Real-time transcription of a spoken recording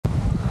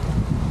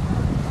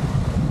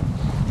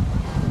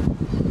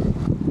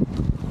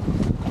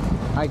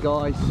Hey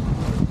guys,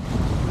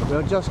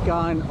 we're just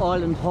going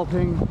island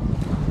hopping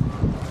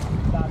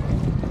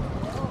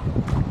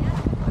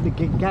at the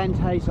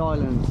Gigantes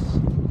Islands.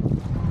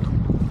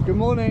 Good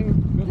morning.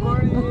 Good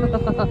morning.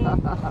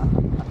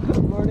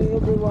 Good morning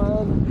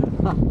everyone.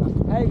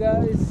 Hey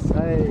guys.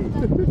 Hey.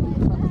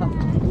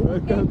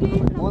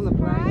 On the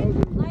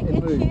plane. Like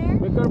and share.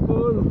 Be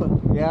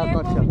careful. Yeah, I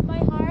Careful gotcha. with my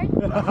heart.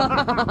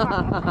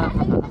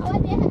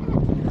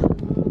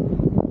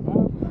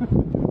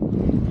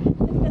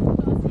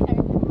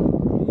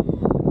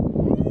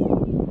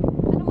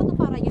 Ano mo to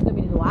para yung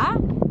dumi dua?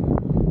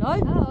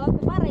 Nol? Oo, to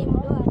para yung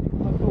dua.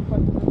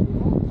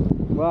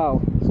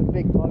 Wow, it's a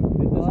big boat.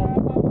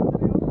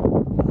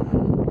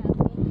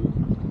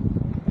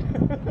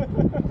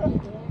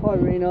 Hi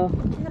Rena.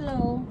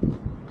 Hello.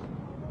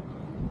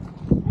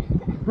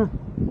 Do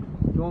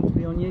you want to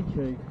be on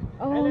YouTube?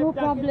 Oh, no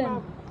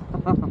problem.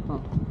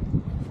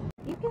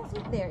 You can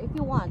sit there if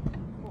you want.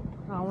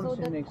 No, I want to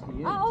sit next to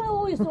you.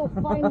 Oh, you're so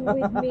fine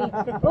with me.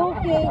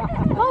 Okay.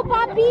 Go,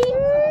 puppy!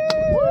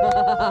 Woo!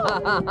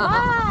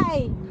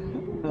 Bye!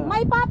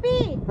 My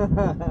puppy!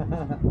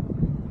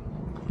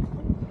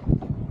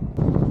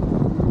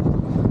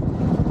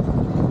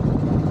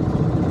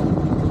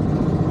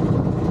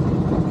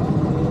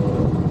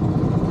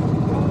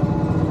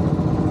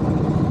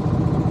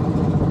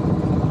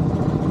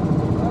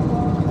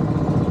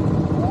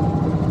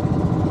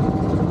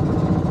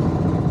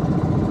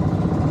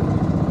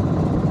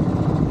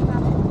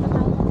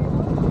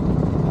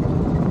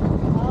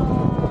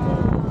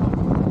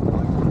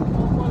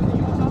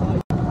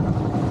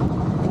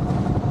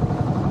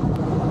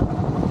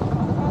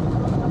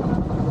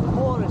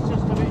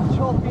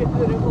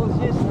 Than it was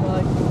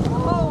yesterday.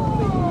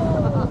 Holy!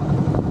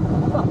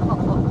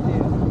 Oh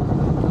dear.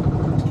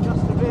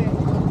 Just a bit.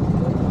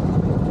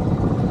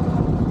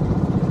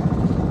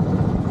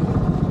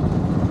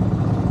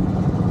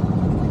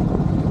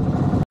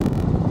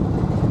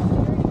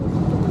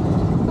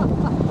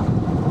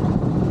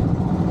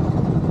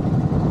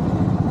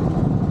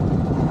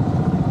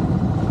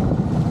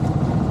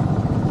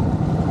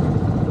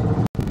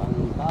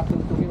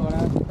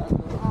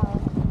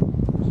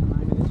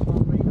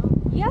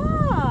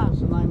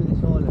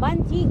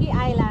 Gigante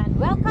Island.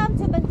 Welcome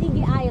to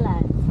Gigante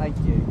Island. Thank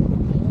you.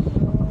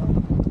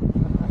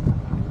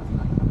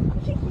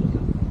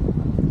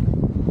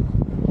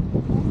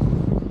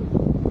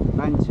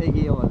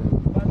 Gigante Island.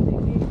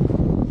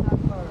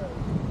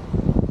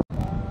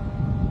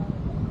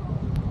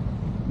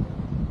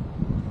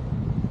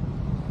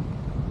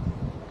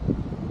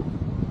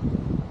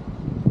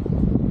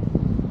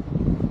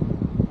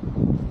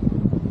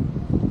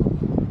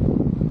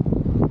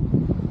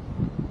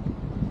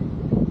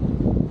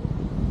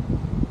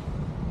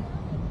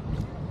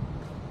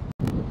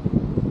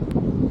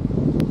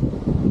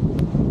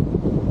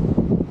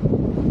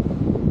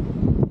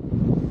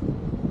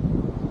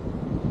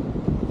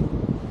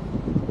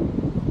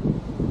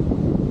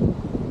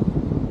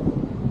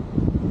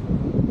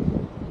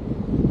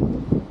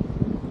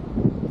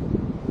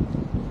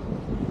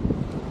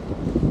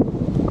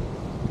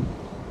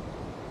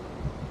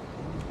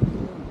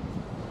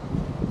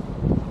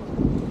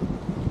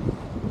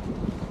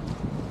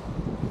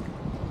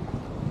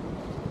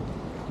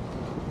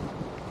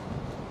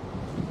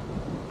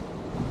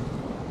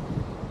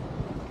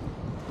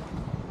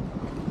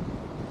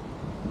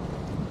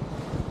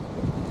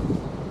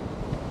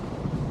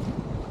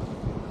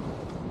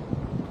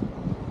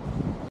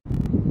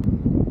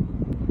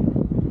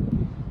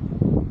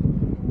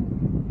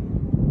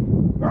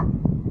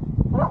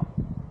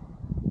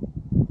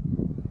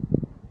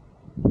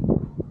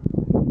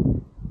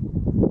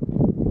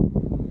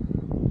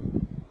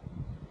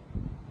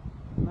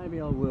 Maybe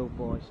I will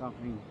buy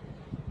something.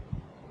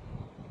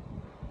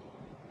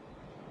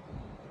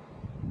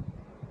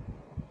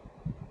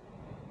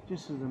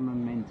 Just as a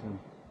momentum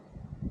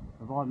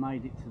of I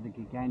made it to the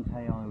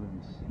Gigante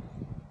Islands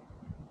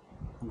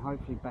and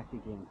hopefully back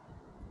again.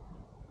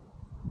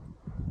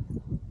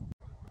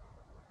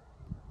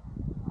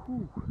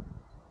 Whew.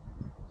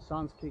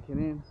 Sun's kicking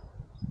in,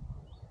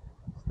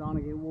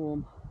 starting to get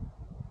warm.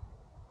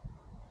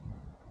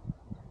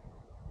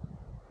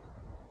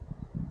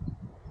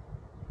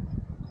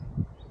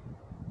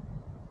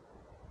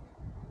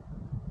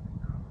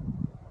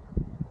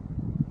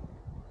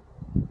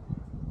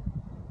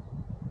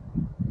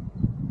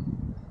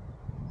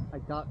 Hey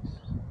ducks.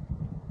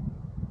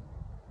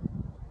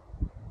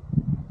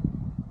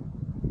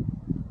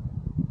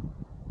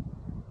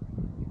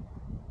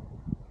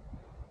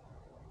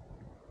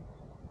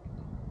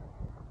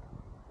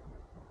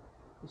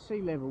 The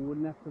sea level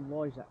wouldn't have to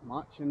rise that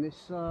much and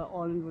this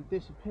island would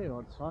disappear,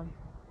 I'd say.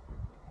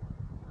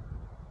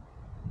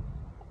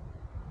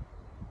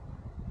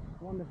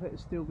 I wonder if it'll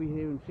still be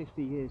here in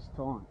 50 years'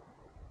 time.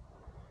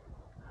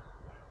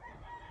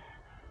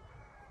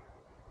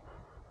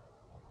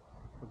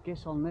 I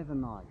guess I'll never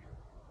know.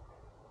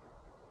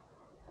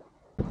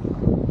 I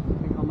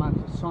think I might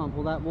have to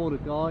sample that water,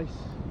 guys.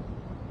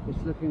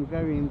 It's looking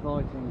very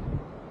inviting.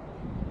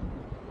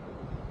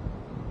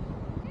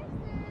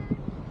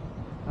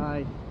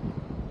 Okay.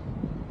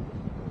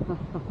 you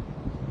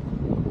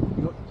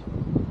got to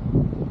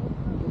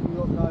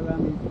go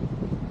around me.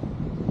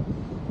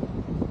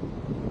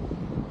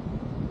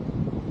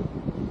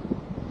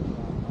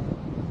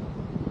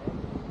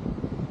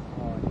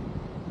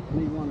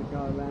 You want to go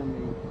around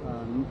the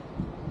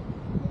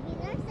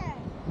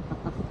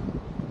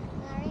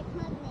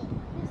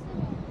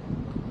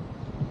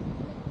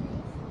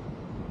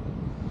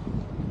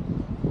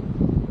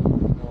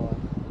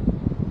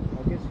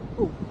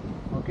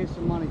I'll get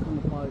some money from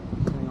the boat.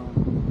 Hang on.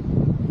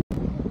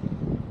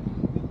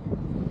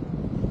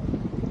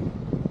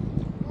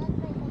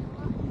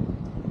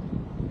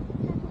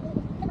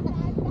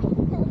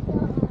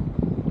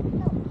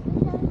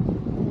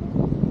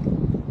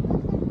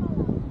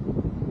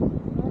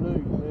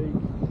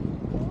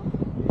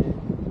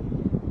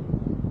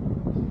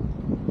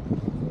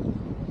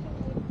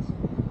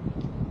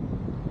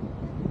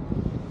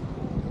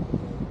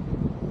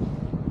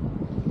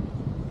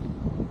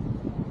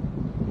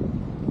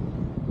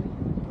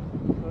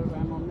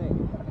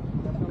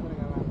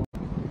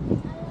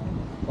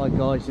 Right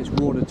guys, it's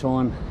water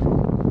time.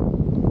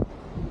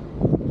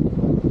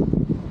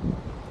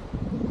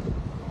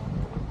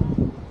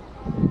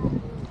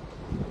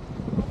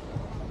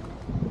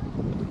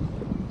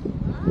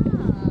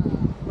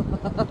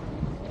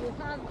 You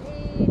have a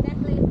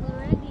necklace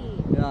already.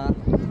 Yeah.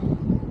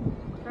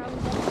 From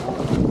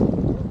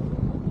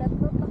the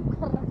fruit of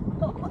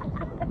Carabao.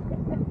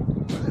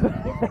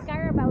 It's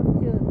Carabao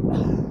too.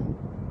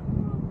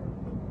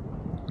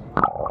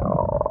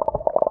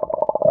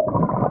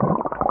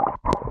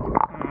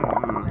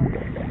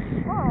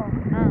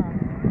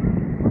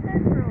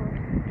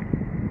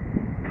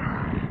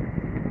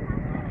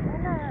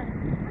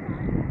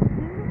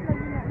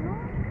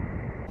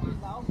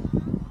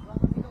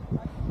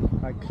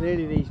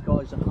 Clearly these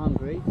guys are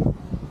hungry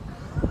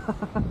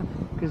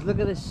because look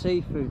at this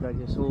seafood they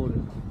just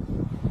ordered.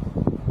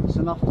 It's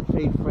enough to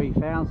feed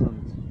 3,000.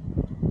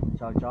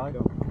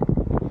 Jojo.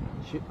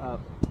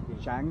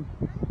 Shang.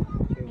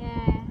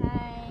 Yeah,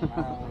 hi.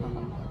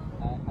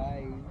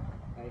 Hi.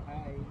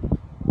 Hi.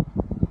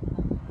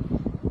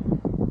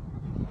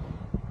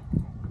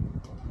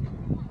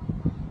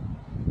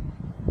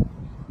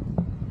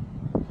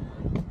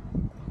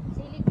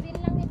 Sili green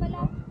lang ni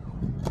Bala.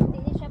 Hindi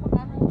ni siya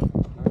makahangit.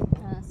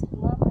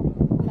 Sigwa pa rin.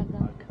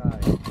 Talagang.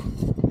 Okay.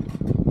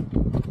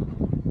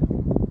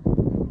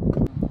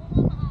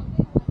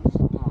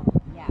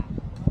 Yeah.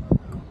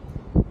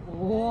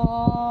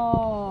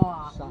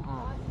 Wow.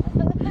 Saan?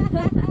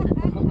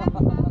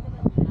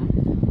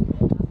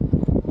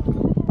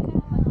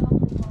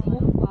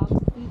 Mukbang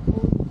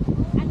seafood.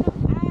 Ano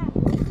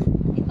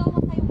ito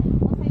wasay. Okay.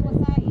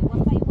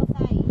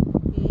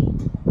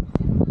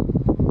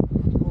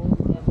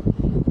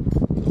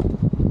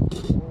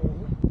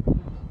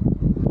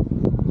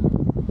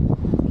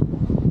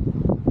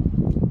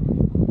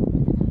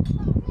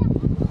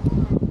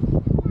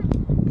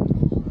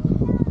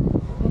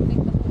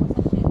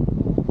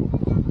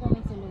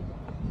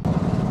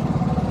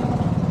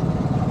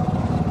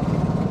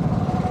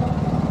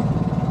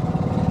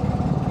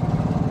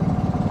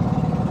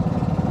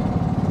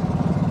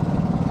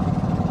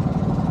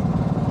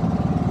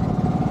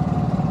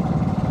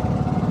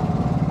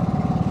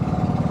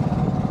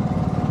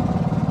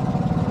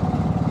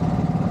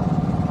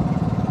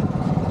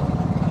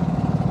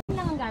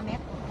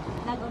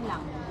 Dagon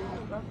lang.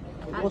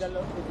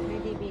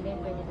 Pwede bilhin,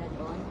 pwede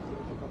dagon.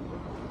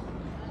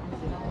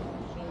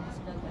 Shades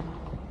dagon.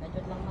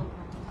 Dagon lang ma'am.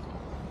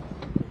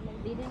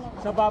 Bilhin lang.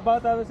 Sa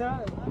babaw tayo sa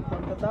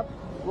top.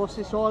 What's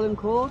this island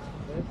called?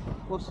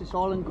 What's this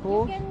island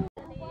called? You can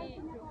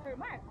per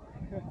mark.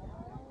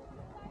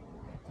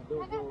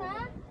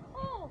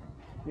 Oh,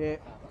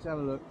 Yeah, let's have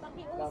a look.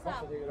 pakiusap.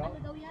 Ano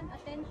daw yan?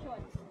 Attention.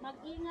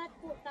 Mag-ingat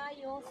po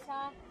tayo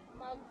sa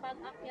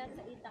pag-akyat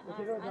sa itaas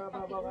at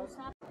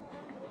pakiusap.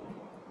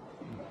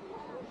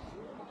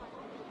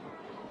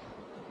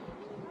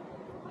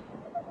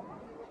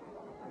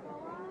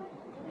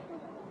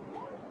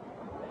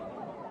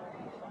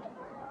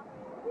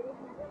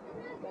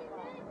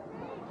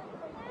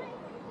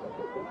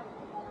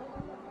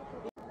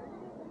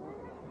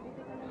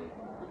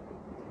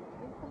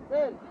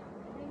 Sir,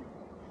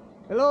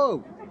 Hello.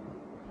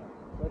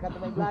 welcome to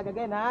my vlog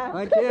again, ha?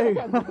 Thank you.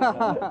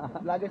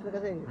 Vloggers na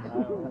kasi.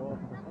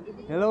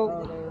 Hello.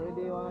 Okay,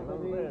 ready, 1,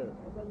 2, 3.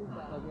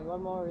 Okay,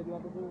 one more, ready,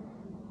 1, 2, 3.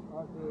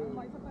 Okay.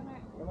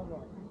 One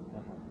more.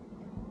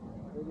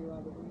 Ready,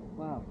 1, 2, 3.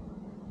 Wow.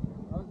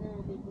 Okay,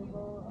 thank you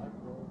po.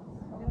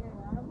 Okay.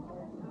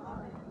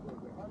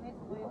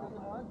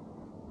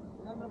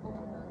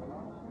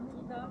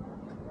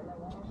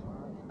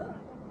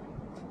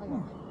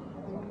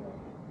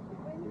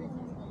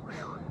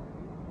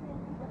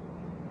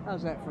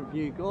 How's that for a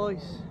view,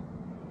 guys?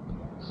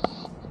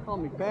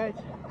 On my bed.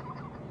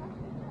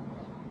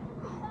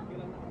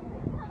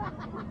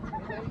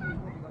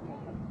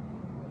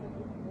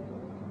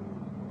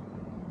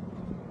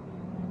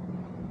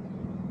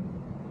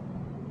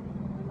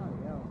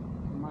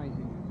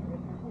 Amazing.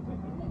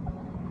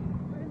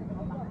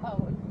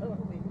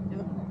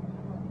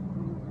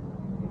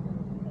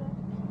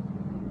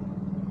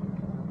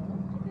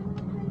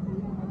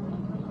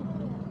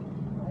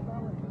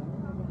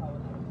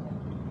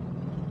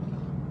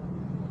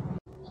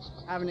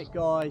 Having it,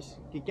 guys.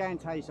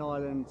 Gigantes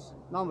Islands,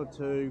 number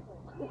 2.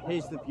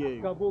 Here's the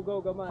view.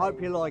 Kabugaw gamay. Hope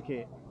you like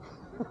it.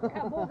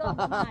 Kabugaw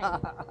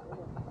gamay.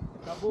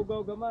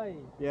 Kabugaw gamay.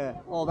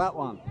 Yeah. Oh, that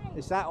one.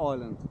 It's that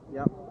island.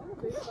 Yep.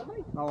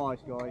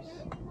 Alright, guys.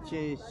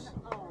 Cheers.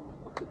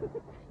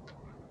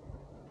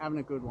 Having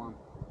a good one.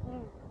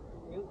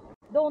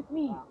 Don't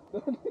me.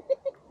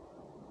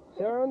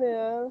 Sir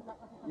Ronel,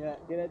 Yeah.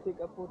 can I take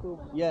a photo?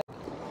 Yeah.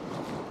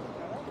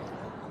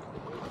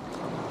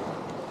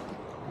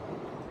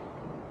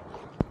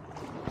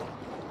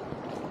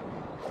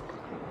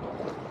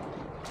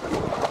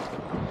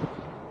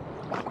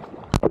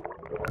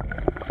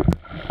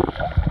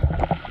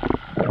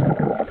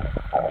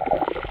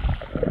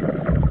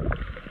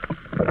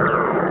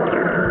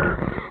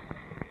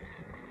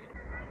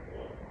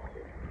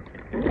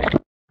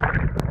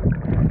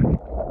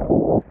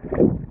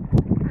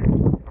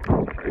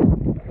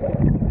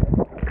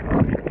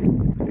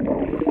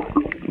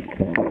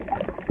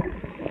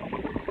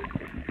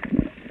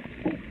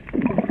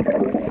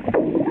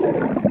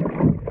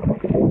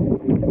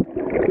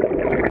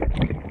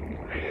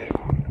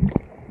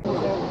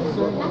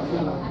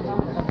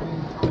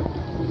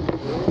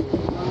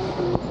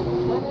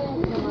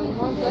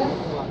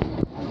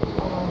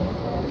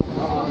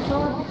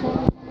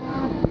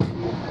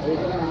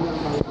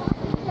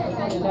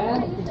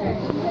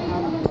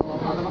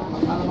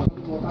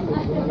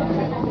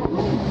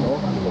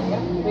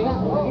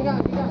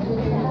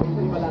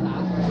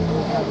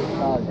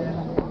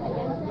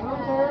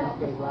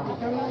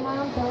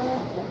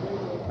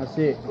 That's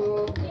it.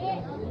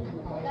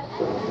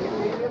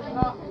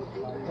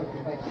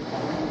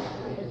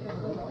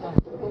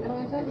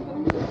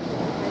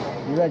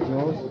 You read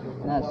yours?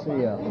 That's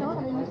see ya.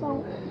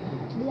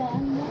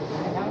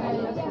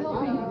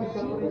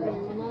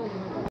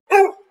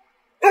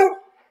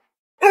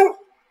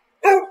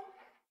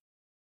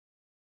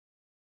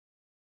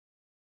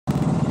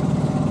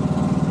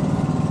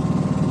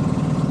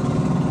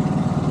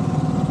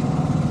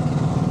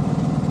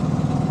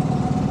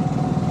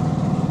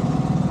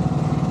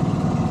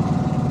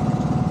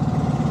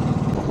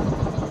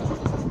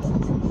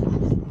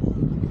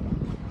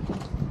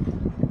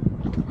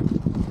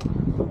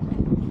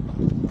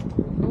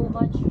 Too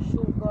much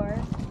sugar,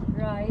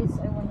 rice,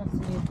 I wanna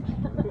sleep.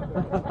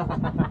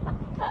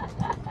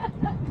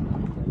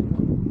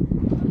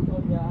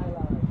 Antonia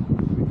Island.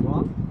 Which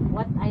one?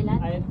 What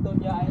island?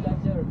 Antonia Island,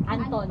 sir.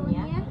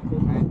 Antonia?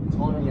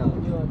 Antonia.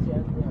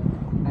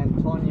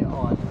 Antonia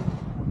Island.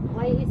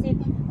 Why is it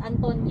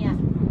Antonia?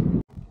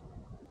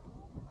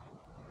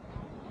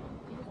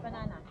 This is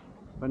banana.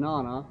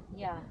 Banana?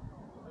 Yeah.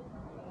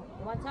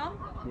 You want some?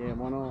 Yeah,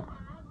 why not?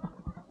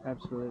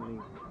 Absolutely.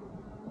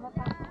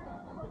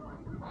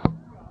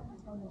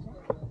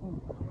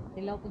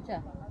 Dilaw po siya.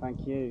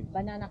 Thank you.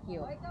 Banana cue.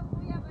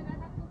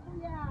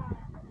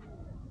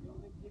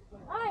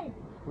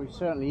 We've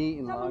certainly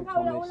eaten loads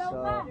on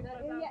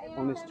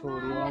this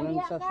tour of the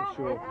islands, that's for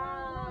sure.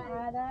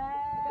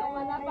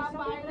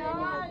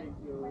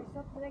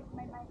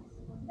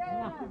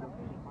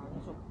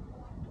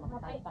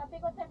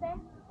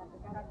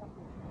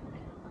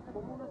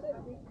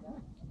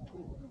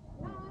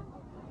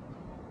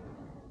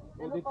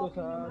 Dito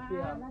sa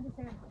Pia.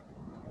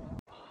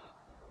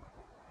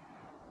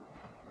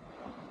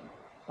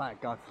 Better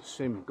go for a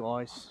swim,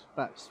 guys.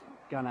 Better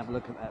go and have a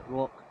look at that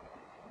rock.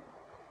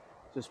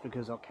 Just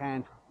because I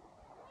can.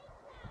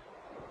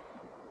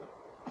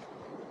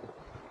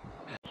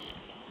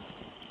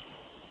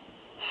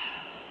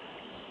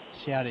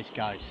 See how this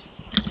goes.